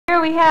Here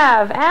we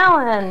have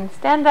Alan.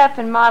 Stand up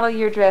and model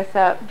your dress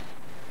up.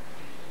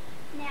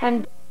 Now,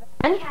 And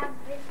Devin,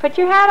 put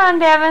your hat on,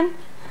 Devin.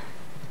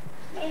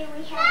 okay,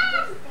 we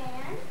have this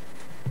band.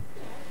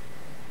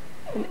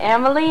 And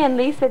Emily and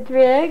Lisa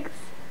Driggs.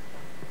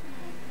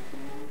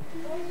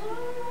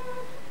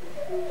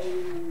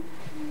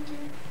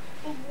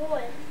 Oh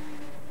boy.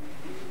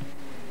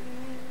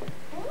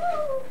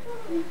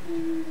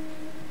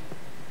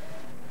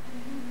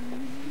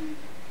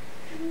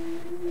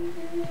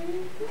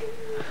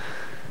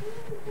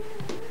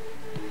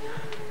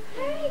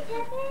 Hurry,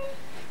 Devin.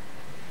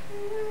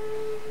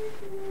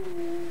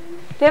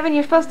 Devin,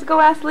 you're supposed to go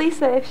ask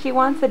Lisa if she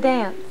wants a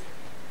dance.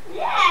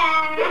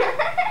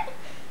 Yeah.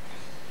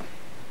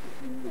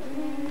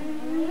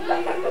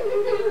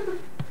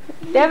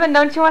 Devin,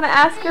 don't you want to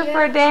ask her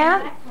for a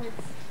dance?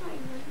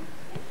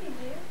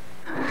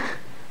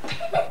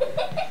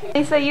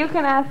 Lisa, you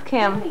can ask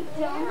him.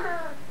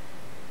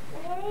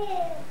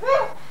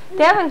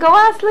 Devin, go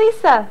ask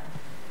Lisa.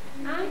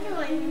 I'm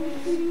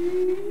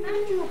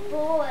too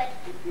bored.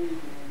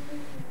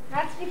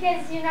 That's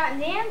because you're not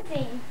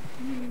dancing.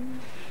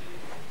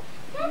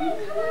 Devin,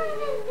 come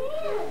on and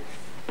dance.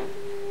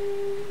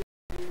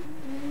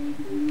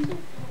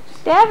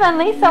 Devin,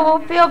 Lisa will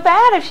feel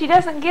bad if she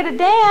doesn't get a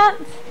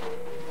dance.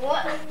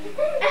 What? Hey,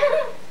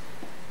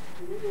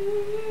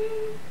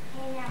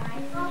 now I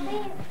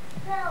see.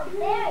 So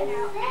there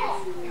now.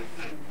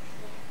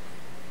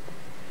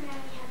 Now we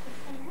have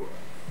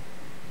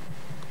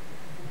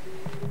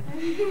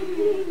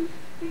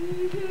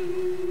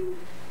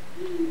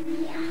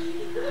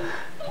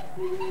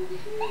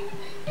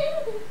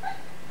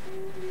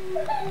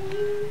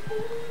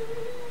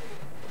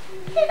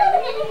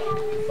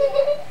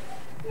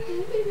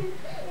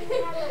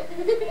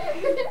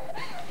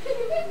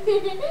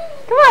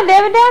Come on,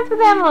 Devin, dance with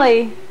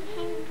Emily.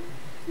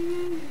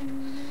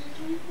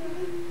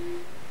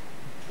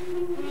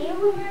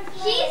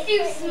 She's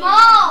too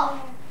small.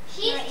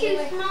 She's too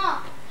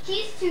small.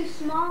 She's too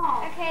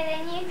small. Okay,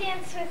 then you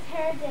dance with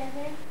her,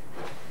 Devin.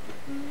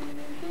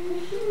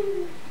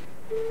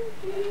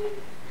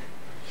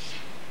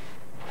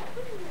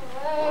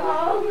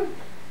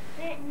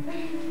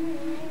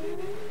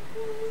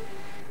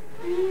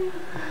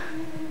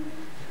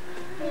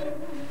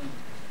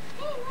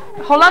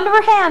 Hold on to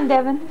her hand,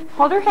 Devin.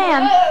 Hold her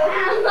hand.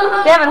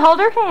 Devin, hold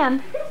her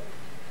hand.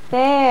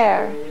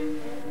 There.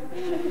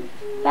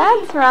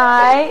 That's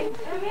right.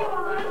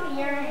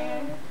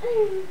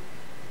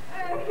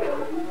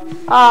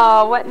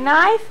 Oh, what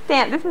nice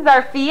dance. This is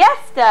our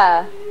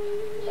fiesta.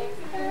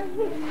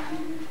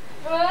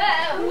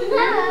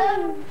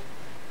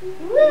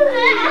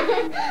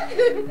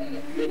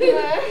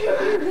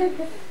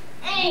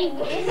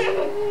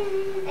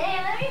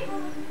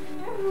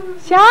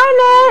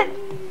 Charlotte.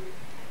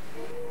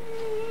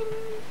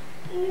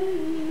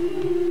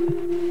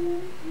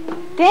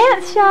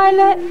 Dance,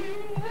 Charlotte.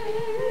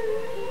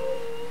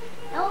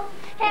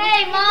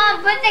 Hey,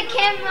 Mom, put the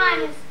camera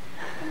on.